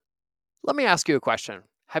Let me ask you a question.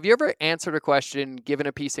 Have you ever answered a question, given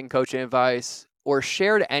a piece in coaching advice, or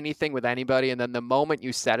shared anything with anybody, and then the moment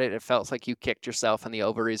you said it, it felt like you kicked yourself in the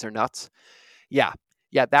ovaries or nuts? Yeah.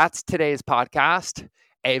 Yeah, that's today's podcast.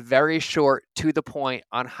 A very short, to the point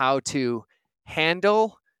on how to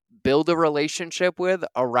handle, build a relationship with,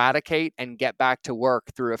 eradicate, and get back to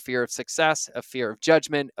work through a fear of success, a fear of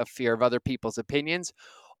judgment, a fear of other people's opinions,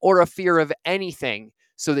 or a fear of anything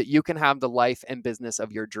so that you can have the life and business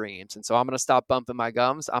of your dreams. And so I'm going to stop bumping my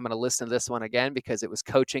gums. I'm going to listen to this one again because it was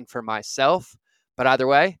coaching for myself. But either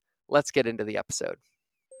way, let's get into the episode.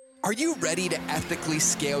 Are you ready to ethically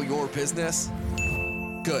scale your business?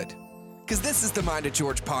 Good. Because this is the Mind of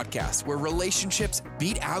George podcast, where relationships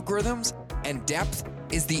beat algorithms and depth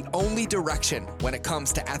is the only direction when it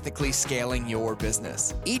comes to ethically scaling your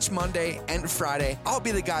business. Each Monday and Friday, I'll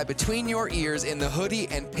be the guy between your ears in the hoodie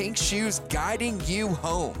and pink shoes guiding you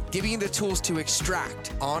home, giving you the tools to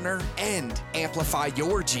extract, honor, and amplify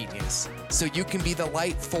your genius so you can be the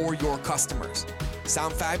light for your customers.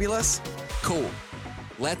 Sound fabulous? Cool.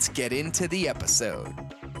 Let's get into the episode.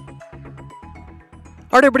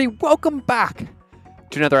 All right, everybody, welcome back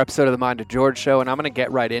to another episode of the Mind of George Show, and I'm going to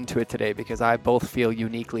get right into it today because I both feel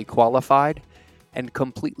uniquely qualified and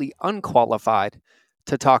completely unqualified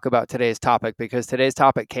to talk about today's topic, because today's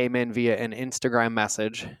topic came in via an Instagram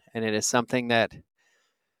message, and it is something that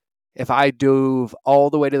if I dove all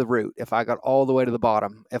the way to the root, if I got all the way to the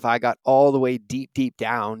bottom, if I got all the way deep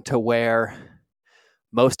down to where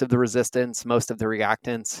most of the resistance, most of the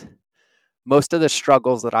reactance, most of the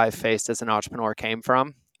struggles that I've faced as an entrepreneur came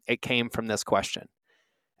from this question.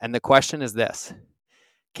 And the question is this: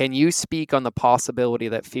 can you speak on the possibility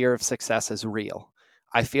that fear of success is real?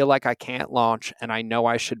 I feel like I can't launch, and I know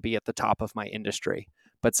I should be at the top of my industry,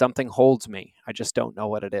 but something holds me. I just don't know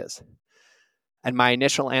what it is. And my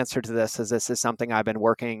initial answer to this is something I've been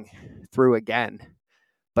working through again,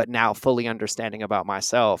 but now fully understanding about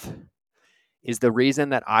myself, is the reason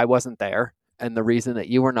that I wasn't there and the reason that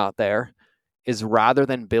you were not there is, rather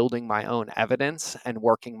than building my own evidence and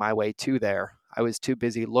working my way to there, I was too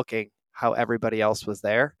busy looking how everybody else was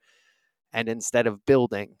there. And instead of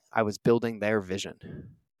building, I was building their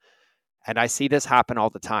vision. And I see this happen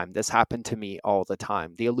all the time. This happened to me all the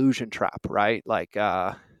time. The illusion trap, right? Like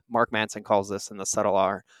Mark Manson calls this in The Subtle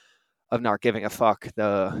Art of Not Giving a Fuck,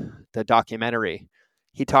 the documentary.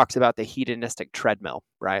 He talks about the hedonistic treadmill,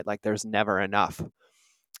 right? Like there's never enough.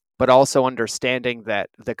 But also understanding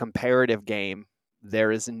that the comparative game,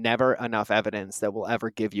 there is never enough evidence that will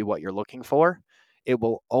ever give you what you're looking for. It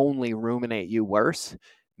will only ruminate you worse,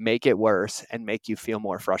 make it worse, and make you feel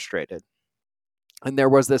more frustrated. And there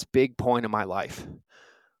was this big point in my life,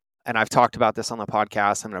 and I've talked about this on the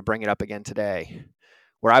podcast, I'm going to bring it up again today,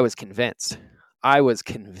 where I was convinced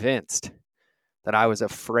that I was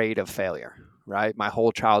afraid of failure, right? My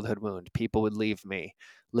whole childhood wound, people would leave me,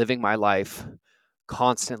 living my life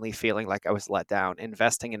constantly feeling like I was let down,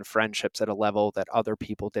 investing in friendships at a level that other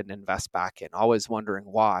people didn't invest back in, always wondering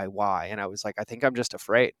why. And I was like, I think I'm just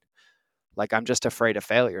afraid. Like, I'm just afraid of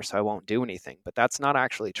failure, so I won't do anything. But that's not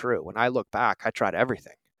actually true. When I look back, I tried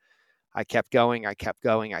everything. I kept going,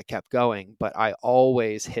 but I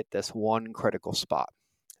always hit this one critical spot.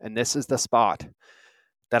 And this is the spot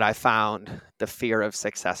that I found the fear of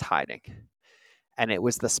success hiding. And it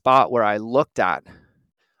was the spot where I looked at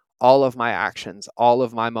all of my actions, all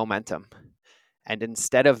of my momentum, and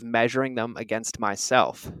instead of measuring them against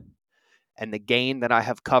myself and the gain that I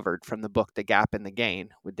have covered from the book The Gap and the Gain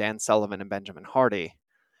with Dan Sullivan and Benjamin Hardy,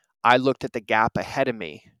 I looked at the gap ahead of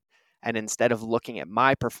me. And instead of looking at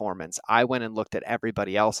my performance, I went and looked at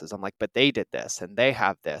everybody else's. I'm like, but they did this and they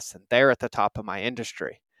have this and they're at the top of my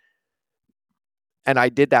industry. And I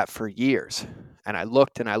did that for years. And I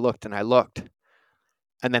looked and I looked and I looked.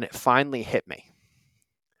 And then it finally hit me.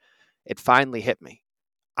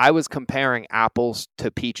 I was comparing apples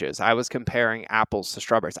to peaches. I was comparing apples to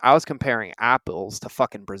strawberries. I was comparing apples to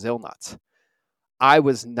fucking Brazil nuts. I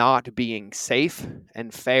was not being safe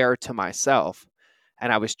and fair to myself.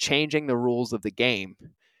 And I was changing the rules of the game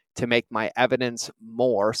to make my evidence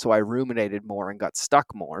more. So I ruminated more and got stuck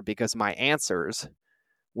more because my answers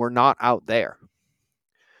were not out there.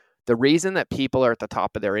 The reason that people are at the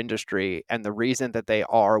top of their industry and the reason that they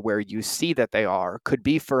are where you see that they are could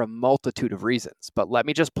be for a multitude of reasons. But let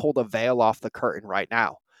me just pull the veil off the curtain right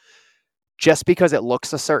now. Just because it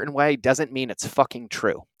looks a certain way doesn't mean it's fucking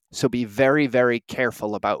true. So be very, very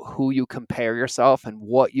careful about who you compare yourself and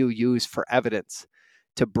what you use for evidence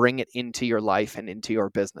to bring it into your life and into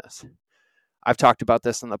your business. I've talked about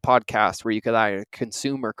this on the podcast where you could either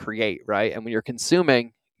consume or create, right? And when you're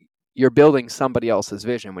consuming, you're building somebody else's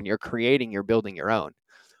vision. When you're creating, you're building your own.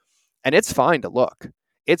 And it's fine to look.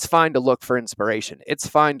 It's fine to look for inspiration. It's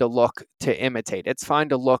fine to look to imitate. It's fine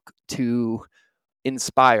to look to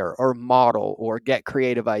inspire or model or get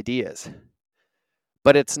creative ideas.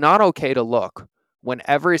 But it's not okay to look when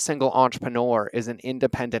every single entrepreneur is an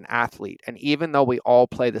independent athlete. And even though we all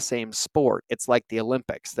play the same sport, it's like the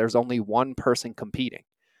Olympics. There's only one person competing.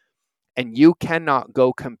 And you cannot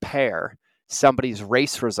go compare somebody's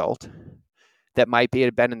race result that might be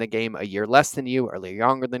had been in the game a year less than you, or a year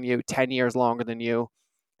younger than you, 10 years longer than you,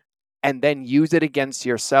 and then use it against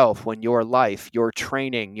yourself when your life, your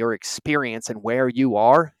training, your experience, and where you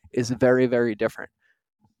are is very, very different.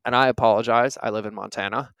 And I apologize. I live in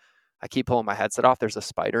Montana. I keep pulling my headset off. There's a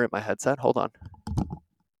spider in my headset. Hold on.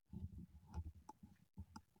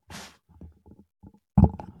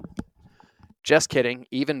 Just kidding.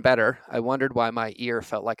 Even better. I wondered why my ear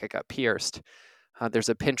felt like it got pierced. There's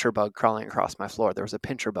a pincher bug crawling across my floor. There was a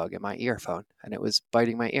pincher bug in my earphone, and it was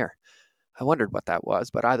biting my ear. I wondered what that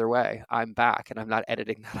was, but either way, I'm back, and I'm not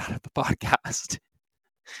editing that out of the podcast.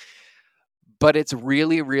 But it's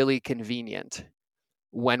really, really convenient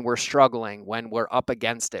when we're struggling, when we're up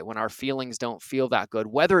against it, when our feelings don't feel that good,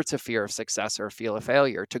 whether it's a fear of success or a fear of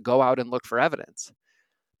failure, to go out and look for evidence.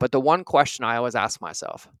 But the one question I always ask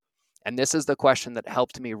myself, and this is the question that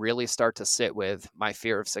helped me really start to sit with my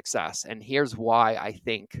fear of success, and here's why I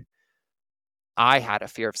think I had a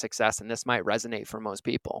fear of success, and this might resonate for most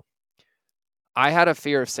people. I had a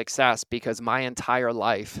fear of success because my entire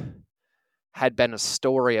life had been a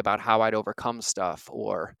story about how I'd overcome stuff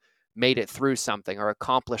or made it through something or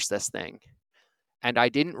accomplished this thing. And I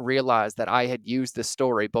didn't realize that I had used the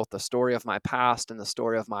story, both the story of my past and the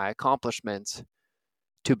story of my accomplishments,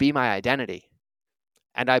 to be my identity.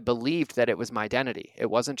 And I believed that it was my identity. It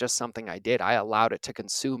wasn't just something I did. I allowed it to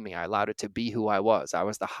consume me. I allowed it to be who I was. I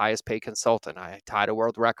was the highest paid consultant. I tied a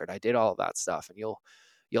world record. I did all of that stuff. And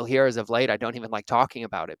you'll hear as of late, I don't even like talking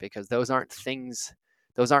about it because those aren't things,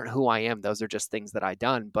 those aren't who I am. Those are just things that I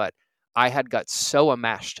done. But I had got so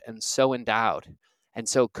enmeshed and so endowed and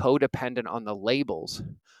so codependent on the labels,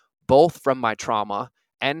 both from my trauma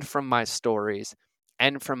and from my stories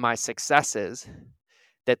and from my successes,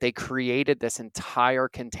 that they created this entire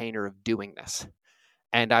container of doing this.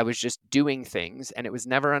 And I was just doing things, and it was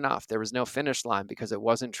never enough. There was no finish line because it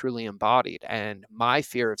wasn't truly embodied. And my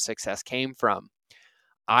fear of success came from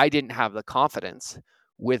I didn't have the confidence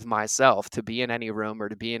with myself to be in any room or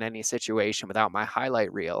to be in any situation without my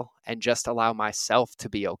highlight reel and just allow myself to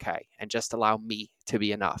be okay and just allow me to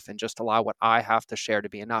be enough and just allow what I have to share to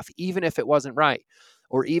be enough, even if it wasn't right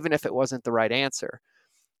or even if it wasn't the right answer.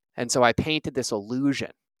 And so I painted this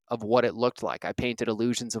illusion of what it looked like. I painted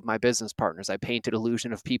illusions of my business partners. I painted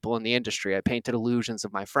illusion of people in the industry. I painted illusions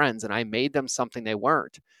of my friends, and I made them something they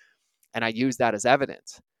weren't. And I used that as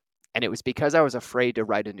evidence. And it was because I was afraid to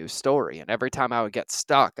write a new story. And every time I would get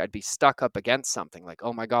stuck, I'd be stuck up against something like,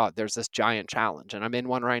 oh my God, there's this giant challenge and I'm in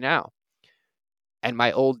one right now. And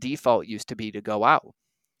my old default used to be to go out.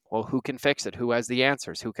 Well, who can fix it? Who has the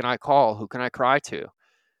answers? Who can I call? Who can I cry to?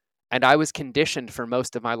 And I was conditioned for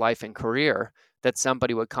most of my life and career that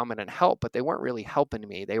somebody would come in and help, but they weren't really helping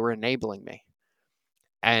me. They were enabling me.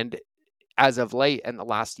 And as of late in the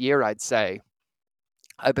last year, I'd say,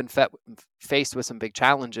 I've been faced with some big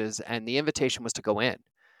challenges, and the invitation was to go in.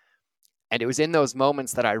 And it was in those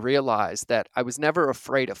moments that I realized that I was never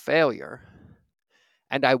afraid of failure,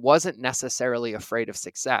 and I wasn't necessarily afraid of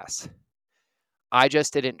success. I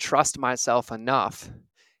just didn't trust myself enough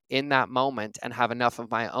in that moment and have enough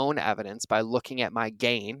of my own evidence by looking at my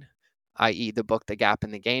gain, i.e. the book, The Gap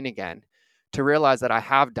and the Gain again, to realize that I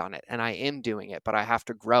have done it and I am doing it, but I have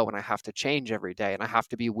to grow and I have to change every day and I have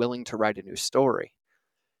to be willing to write a new story.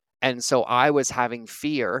 And so I was having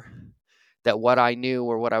fear that what I knew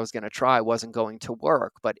or what I was going to try wasn't going to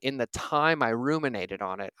work. But in the time I ruminated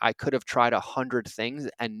on it, I could have tried 100 things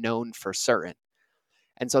and known for certain.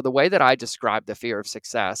 And so the way that I describe the fear of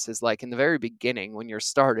success is like in the very beginning, when you're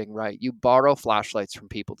starting, right, you borrow flashlights from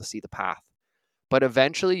people to see the path. But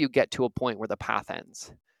eventually you get to a point where the path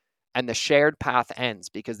ends. And the shared path ends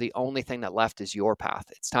because the only thing that left is your path.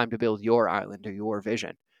 It's time to build your island or your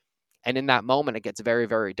vision. And in that moment, it gets very,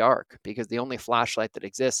 very dark because the only flashlight that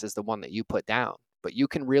exists is the one that you put down. But you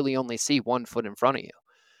can really only see 1 foot in front of you.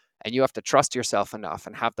 And you have to trust yourself enough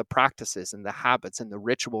and have the practices and the habits and the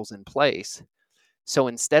rituals in place. So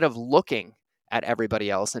instead of looking at everybody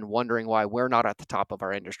else and wondering why we're not at the top of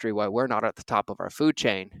our industry, why we're not at the top of our food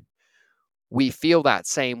chain, we feel that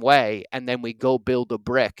same way. And then we go build a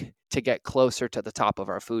brick to get closer to the top of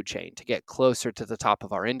our food chain, to get closer to the top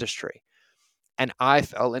of our industry. And I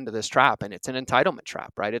fell into this trap, and it's an entitlement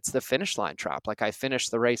trap, right? It's the finish line trap. Like, I finished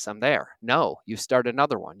the race, I'm there. No, you start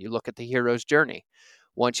another one. You look at the hero's journey.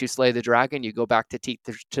 Once you slay the dragon, you go back to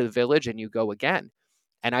the village and you go again.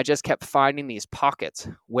 And I just kept finding these pockets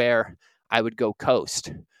where I would go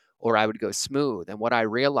coast or I would go smooth. And what I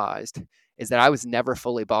realized is that I was never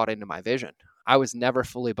fully bought into my vision. I was never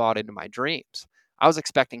fully bought into my dreams. I was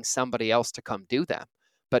expecting somebody else to come do them,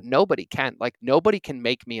 but nobody can. Like, nobody can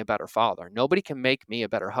make me a better father. Nobody can make me a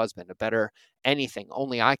better husband, a better anything.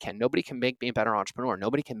 Only I can. Nobody can make me a better entrepreneur.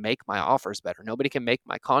 Nobody can make my offers better. Nobody can make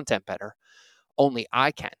my content better. Only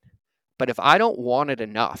I can. But if I don't want it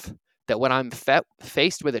enough that when I'm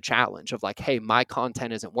faced with a challenge of like, hey, my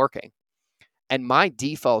content isn't working, and my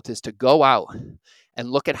default is to go out and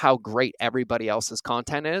look at how great everybody else's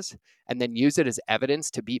content is and then use it as evidence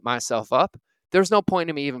to beat myself up, there's no point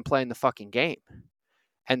in me even playing the fucking game.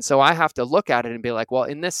 And so I have to look at it and be like, well,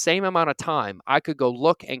 in this same amount of time, I could go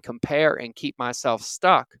look and compare and keep myself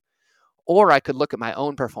stuck, or I could look at my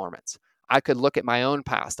own performance. I could look at my own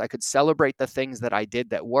past. I could celebrate the things that I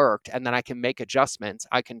did that worked, and then I can make adjustments.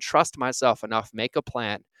 I can trust myself enough, make a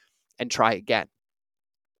plan, and try again.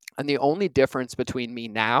 And the only difference between me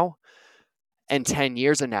now and 10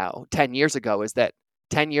 years ago is that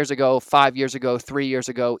 10 years ago, 5 years ago, 3 years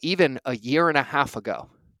ago, even a year and a half ago,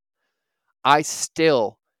 I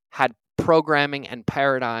still had programming and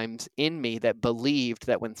paradigms in me that believed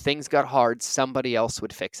that when things got hard, somebody else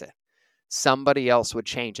would fix it. Somebody else would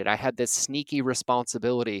change it. I had this sneaky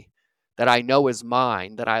responsibility that I know is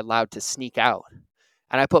mine that I allowed to sneak out.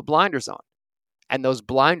 And I put blinders on. And those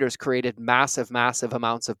blinders created massive, massive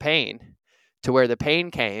amounts of pain, to where the pain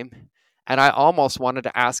came and I almost wanted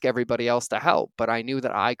to ask everybody else to help, but I knew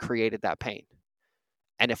that I created that pain.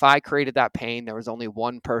 And if I created that pain, there was only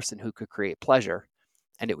one person who could create pleasure,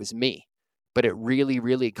 and it was me. But it really,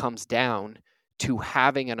 really comes down to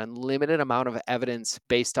having an unlimited amount of evidence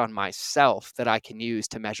based on myself that I can use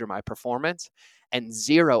to measure my performance, and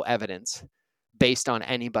zero evidence based on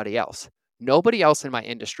anybody else. Nobody else in my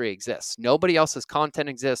industry exists. Nobody else's content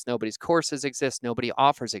exists. Nobody's courses exist. Nobody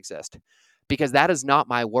offers exist, because that is not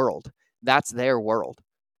my world. That's their world.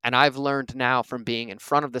 And I've learned now from being in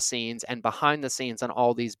front of the scenes and behind the scenes on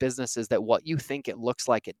all these businesses that what you think it looks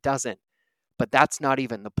like, it doesn't. But that's not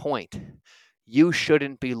even the point. You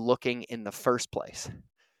shouldn't be looking in the first place.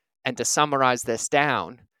 And to summarize this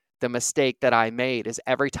down, the mistake that I made is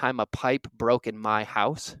every time a pipe broke in my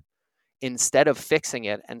house, instead of fixing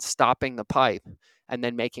it and stopping the pipe and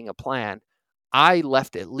then making a plan, I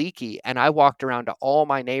left it leaky, and I walked around to all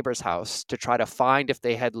my neighbors' house to try to find if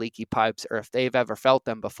they had leaky pipes or if they've ever felt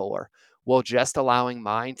them before, while just allowing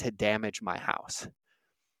mine to damage my house.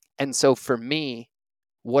 And so for me,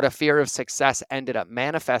 what a fear of success ended up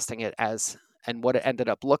manifesting it as, and what it ended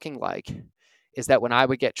up looking like, is that when I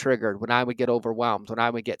would get triggered, when I would get overwhelmed, when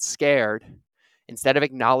I would get scared, instead of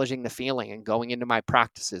acknowledging the feeling and going into my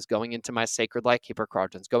practices, going into my sacred lightkeeper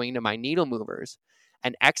quadrants, going into my needle movers,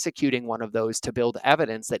 and executing one of those to build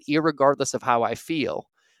evidence that irregardless of how I feel,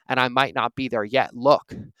 and I might not be there yet,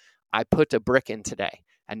 look, I put a brick in today,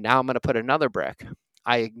 and now I'm going to put another brick.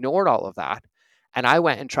 I ignored all of that, and I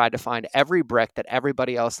went and tried to find every brick that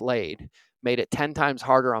everybody else laid, made it 10 times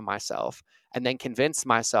harder on myself, and then convinced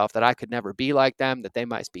myself that I could never be like them, that they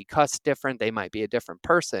might be cut different, they might be a different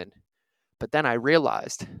person. But then I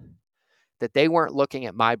realized that they weren't looking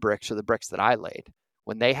at my bricks or the bricks that I laid.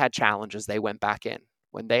 When they had challenges, they went back in.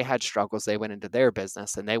 When they had struggles, they went into their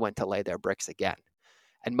business and they went to lay their bricks again.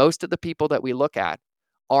 And most of the people that we look at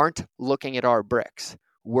aren't looking at our bricks.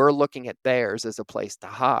 We're looking at theirs as a place to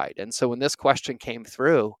hide. And so when this question came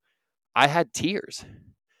through, I had tears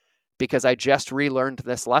because I just relearned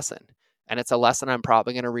this lesson. And it's a lesson I'm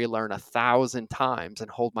probably going to relearn 1,000 times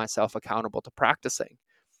and hold myself accountable to practicing.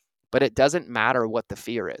 But it doesn't matter what the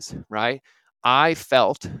fear is, right? I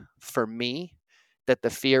felt, for me, that the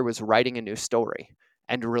fear was writing a new story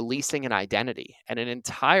and releasing an identity, and an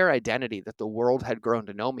entire identity that the world had grown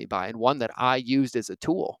to know me by, and one that I used as a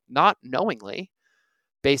tool, not knowingly,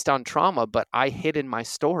 based on trauma, but I hid in my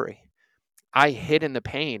story. I hid in the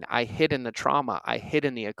pain. I hid in the trauma. I hid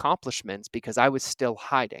in the accomplishments because I was still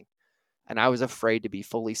hiding, and I was afraid to be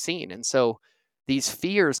fully seen. And so these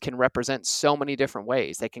fears can represent so many different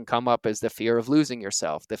ways. They can come up as the fear of losing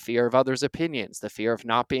yourself, the fear of others' opinions, the fear of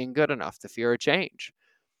not being good enough, the fear of change.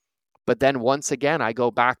 But then once again, I go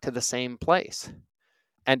back to the same place.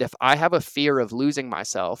 And if I have a fear of losing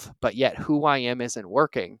myself, but yet who I am isn't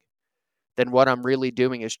working, then what I'm really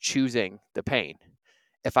doing is choosing the pain.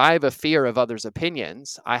 If I have a fear of others'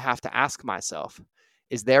 opinions, I have to ask myself,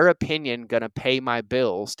 Is their opinion going to pay my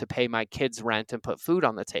bills to pay my kids' rent and put food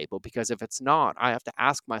on the table? Because if it's not, I have to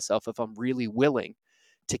ask myself if I'm really willing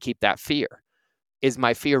to keep that fear. Is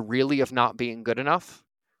my fear really of not being good enough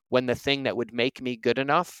when the thing that would make me good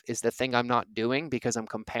enough is the thing I'm not doing because I'm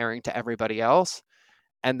comparing to everybody else?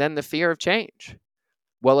 And then the fear of change.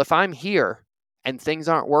 Well, if I'm here and things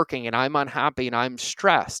aren't working and I'm unhappy and I'm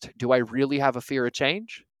stressed, do I really have a fear of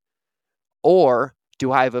change? Or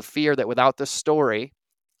do I have a fear that without the story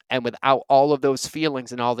and without all of those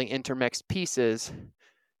feelings and all the intermixed pieces,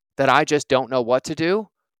 that I just don't know what to do,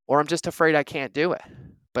 or I'm just afraid I can't do it?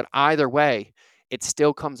 But either way, it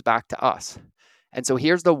still comes back to us. And so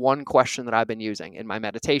here's the one question that I've been using in my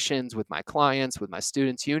meditations, with my clients, with my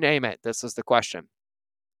students, you name it. This is the question.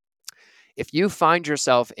 If you find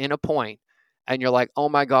yourself in a point and you're like, oh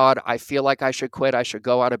my God, I feel like I should quit, I should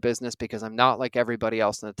go out of business because I'm not like everybody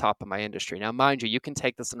else in the top of my industry. Now, mind you, you can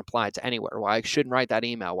take this and apply it to anywhere. Why I shouldn't write that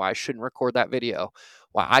email, why I shouldn't record that video,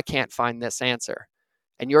 why I can't find this answer.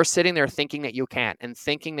 And you're sitting there thinking that you can't and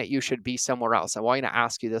thinking that you should be somewhere else. I want you to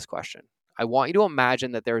ask you this question. I want you to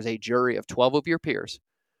imagine that there is a jury of 12 of your peers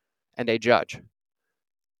and a judge.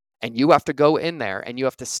 And you have to go in there and you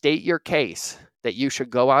have to state your case that you should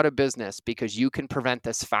go out of business because you can prevent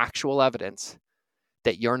this factual evidence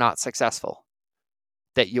that you're not successful,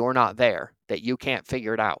 that you're not there, that you can't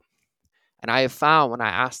figure it out. And I have found when I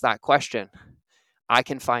ask that question, I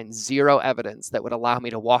can find zero evidence that would allow me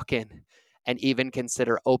to walk in and even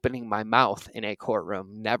consider opening my mouth in a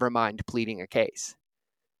courtroom, never mind pleading a case.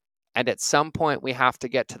 And at some point, we have to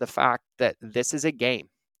get to the fact that this is a game.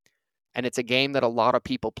 And it's a game that a lot of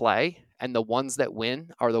people play. And the ones that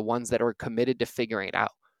win are the ones that are committed to figuring it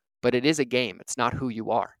out. But it is a game. It's not who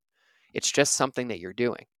you are. It's just something that you're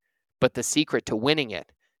doing. But the secret to winning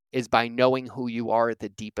it is by knowing who you are at the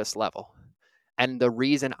deepest level. And the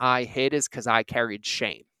reason I hid is because I carried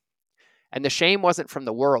shame. And the shame wasn't from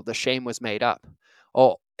the world. The shame was made up.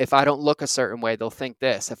 Oh, if I don't look a certain way, they'll think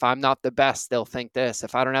this. If I'm not the best, they'll think this.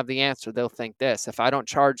 If I don't have the answer, they'll think this. If I don't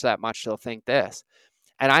charge that much, they'll think this.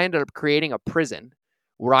 And I ended up creating a prison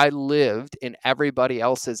where I lived in everybody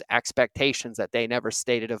else's expectations that they never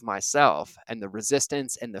stated of myself. And the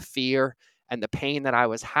resistance and the fear and the pain that I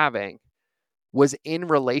was having was in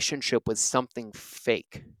relationship with something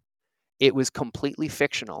fake. It was completely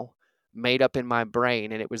fictional, made up in my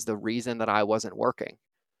brain, and it was the reason that I wasn't working.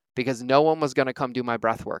 Because no one was going to come do my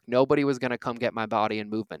breath work. Nobody was going to come get my body in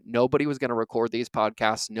movement. Nobody was going to record these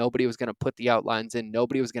podcasts. Nobody was going to put the outlines in.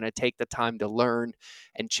 Nobody was going to take the time to learn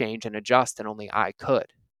and change and adjust, and only I could.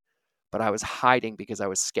 But I was hiding because I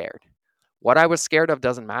was scared. What I was scared of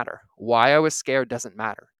doesn't matter. Why I was scared doesn't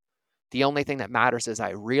matter. The only thing that matters is I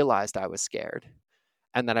realized I was scared,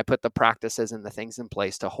 and then I put the practices and the things in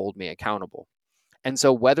place to hold me accountable. And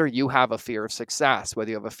so whether you have a fear of success,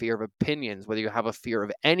 whether you have a fear of opinions, whether you have a fear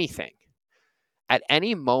of anything, at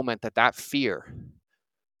any moment that fear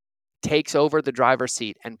takes over the driver's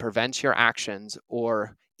seat and prevents your actions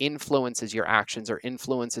or influences your actions or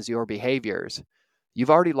influences your behaviors,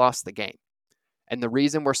 you've already lost the game. And the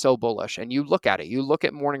reason we're so bullish, and you look at it, you look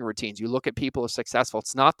at morning routines, you look at people who are successful,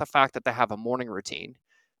 it's not the fact that they have a morning routine.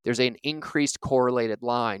 There's an increased correlated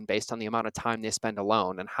line based on the amount of time they spend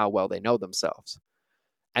alone and how well they know themselves.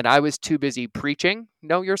 And I was too busy preaching,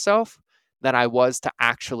 know yourself, than I was to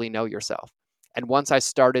actually know yourself. And once I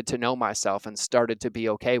started to know myself and started to be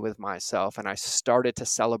okay with myself, and I started to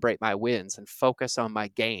celebrate my wins and focus on my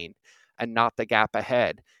gain and not the gap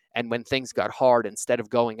ahead. And when things got hard, instead of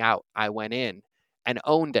going out, I went in and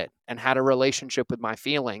owned it and had a relationship with my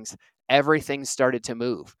feelings. Everything started to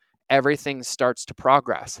move. Everything starts to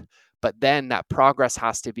progress. But then that progress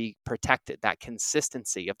has to be protected, that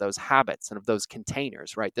consistency of those habits and of those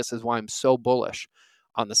containers, right? This is why I'm so bullish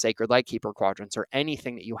on the Sacred Lightkeeper quadrants or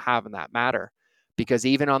anything that you have in that matter. Because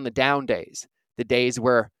even on the down days, the days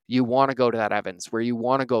where you want to go to that Evans, where you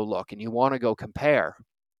want to go look and you want to go compare,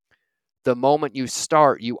 the moment you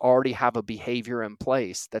start, you already have a behavior in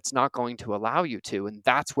place that's not going to allow you to. And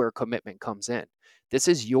that's where commitment comes in. This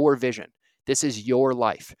is your vision. This is your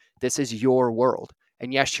life. This is your world.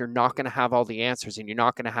 And yes, you're not going to have all the answers and you're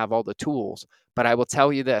not going to have all the tools. But I will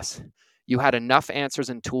tell you this, you had enough answers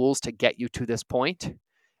and tools to get you to this point.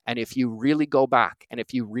 And if you really go back and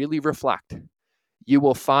if you really reflect, you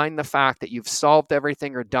will find the fact that you've solved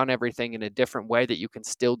everything or done everything in a different way that you can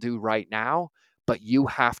still do right now, but you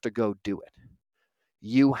have to go do it.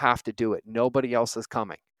 You have to do it. Nobody else is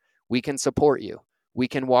coming. We can support you. We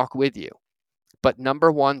can walk with you. But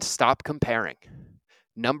number one, stop comparing.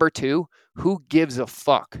 Number two, who gives a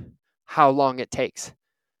fuck how long it takes?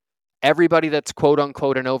 Everybody that's quote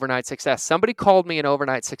unquote an overnight success. Somebody called me an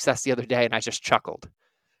overnight success the other day and I just chuckled.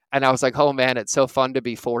 And I was like, oh man, it's so fun to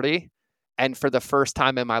be 40. And for the first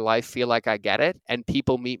time in my life, feel like I get it. And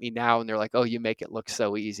people meet me now and they're like, oh, you make it look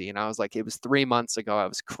so easy. And I was like, it was 3 months ago. I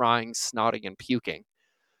was crying, snotting, and puking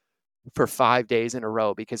for 5 days in a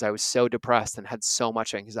row because I was so depressed and had so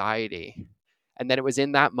much anxiety. And then it was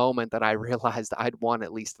in that moment that I realized I'd won,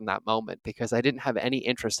 at least in that moment, because I didn't have any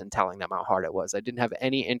interest in telling them how hard it was. I didn't have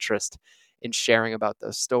any interest in sharing about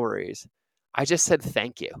those stories. I just said,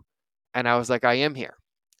 thank you. And I was like, I am here.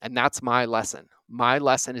 And that's my lesson. My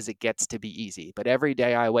lesson is it gets to be easy. But every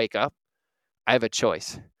day I wake up, I have a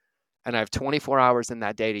choice. And I have 24 hours in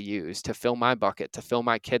that day to use to fill my bucket, to fill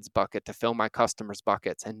my kids' bucket, to fill my customers'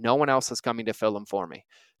 buckets. And no one else is coming to fill them for me.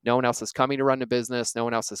 No one else is coming to run the business. No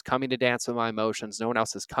one else is coming to dance with my emotions. No one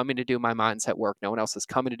else is coming to do my mindset work. No one else is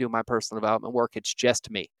coming to do my personal development work. It's just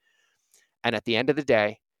me. And at the end of the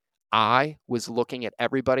day, I was looking at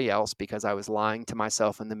everybody else because I was lying to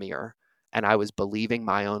myself in the mirror and I was believing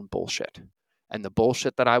my own bullshit. And the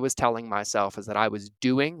bullshit that I was telling myself is that I was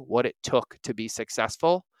doing what it took to be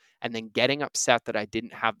successful and then getting upset that I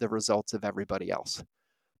didn't have the results of everybody else.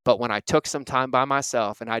 But when I took some time by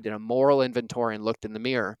myself and I did a moral inventory and looked in the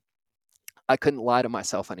mirror, I couldn't lie to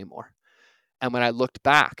myself anymore. And when I looked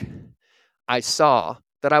back, I saw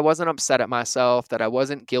that I wasn't upset at myself, that I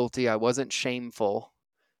wasn't guilty, I wasn't shameful,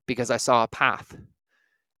 because I saw a path.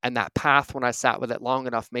 And that path, when I sat with it long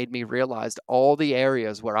enough, made me realize all the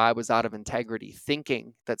areas where I was out of integrity,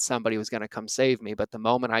 thinking that somebody was going to come save me. But the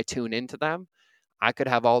moment I tune into them, I could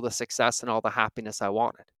have all the success and all the happiness I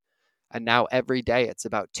wanted. And now every day it's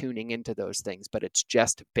about tuning into those things, but it's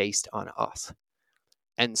just based on us.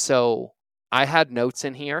 And so I had notes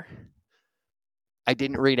in here. I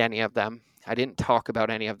didn't read any of them. I didn't talk about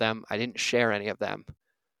any of them. I didn't share any of them.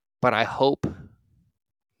 But I hope,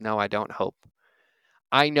 no, I don't hope.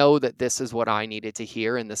 I know that this is what I needed to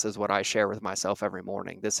hear, and this is what I share with myself every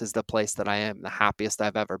morning. This is the place that I am, the happiest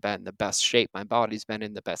I've ever been, the best shape my body's been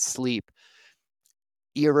in, the best sleep,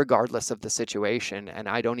 irregardless of the situation. And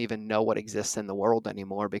I don't even know what exists in the world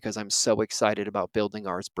anymore because I'm so excited about building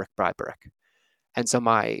ours brick by brick. And so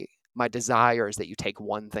my desire is that you take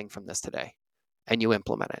one thing from this today and you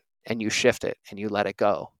implement it and you shift it and you let it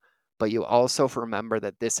go. But you also remember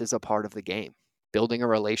that this is a part of the game. Building a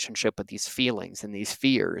relationship with these feelings and these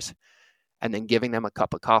fears, and then giving them a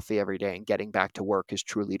cup of coffee every day and getting back to work is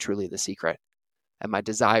truly, truly the secret. And my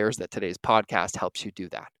desire is that today's podcast helps you do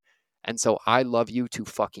that. And so I love you to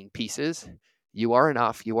fucking pieces. You are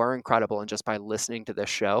enough. You are incredible. And just by listening to this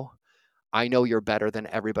show, I know you're better than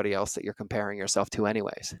everybody else that you're comparing yourself to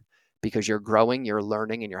anyways, because you're growing, you're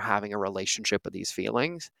learning, and you're having a relationship with these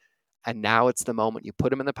feelings. And now it's the moment you put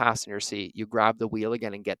them in the passenger seat, you grab the wheel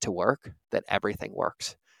again and get to work, that everything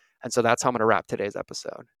works. And so that's how I'm going to wrap today's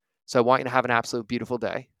episode. So I want you to have an absolute beautiful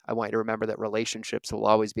day. I want you to remember that relationships will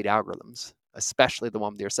always beat algorithms, especially the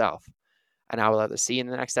one with yourself. And I will either see you in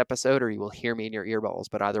the next episode or you will hear me in your earballs.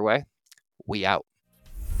 But either way, we out.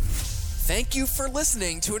 Thank you for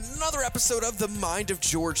listening to another episode of The Mind of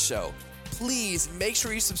George Show. Please make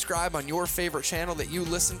sure you subscribe on your favorite channel that you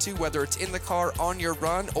listen to, whether it's in the car, on your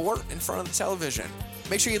run, or in front of the television.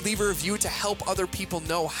 Make sure you leave a review to help other people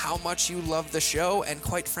know how much you love the show, and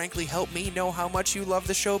quite frankly, help me know how much you love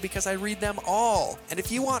the show because I read them all. And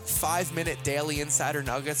if you want 5-minute daily insider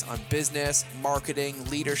nuggets on business, marketing,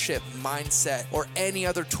 leadership, mindset, or any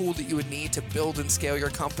other tool that you would need to build and scale your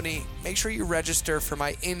company, make sure you register for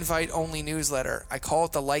my invite-only newsletter. I call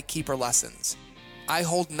it the Lightkeeper Lessons. I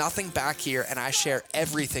hold nothing back here, and I share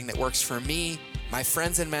everything that works for me, my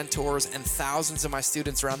friends and mentors, and thousands of my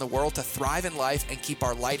students around the world to thrive in life and keep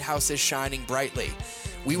our lighthouses shining brightly.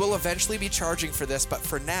 We will eventually be charging for this, but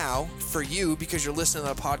for now, for you, because you're listening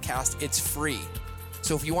to the podcast, it's free.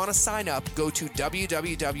 So if you want to sign up, go to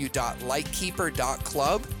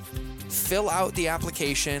www.lightkeeper.club, fill out the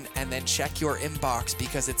application, and then check your inbox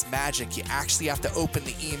because it's magic. You actually have to open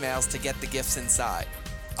the emails to get the gifts inside.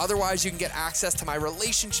 Otherwise, you can get access to my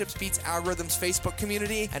Relationships Beats Algorithms Facebook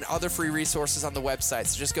community and other free resources on the website.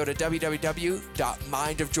 So just go to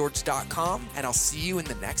www.mindofgeorge.com, and I'll see you in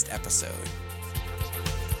the next episode.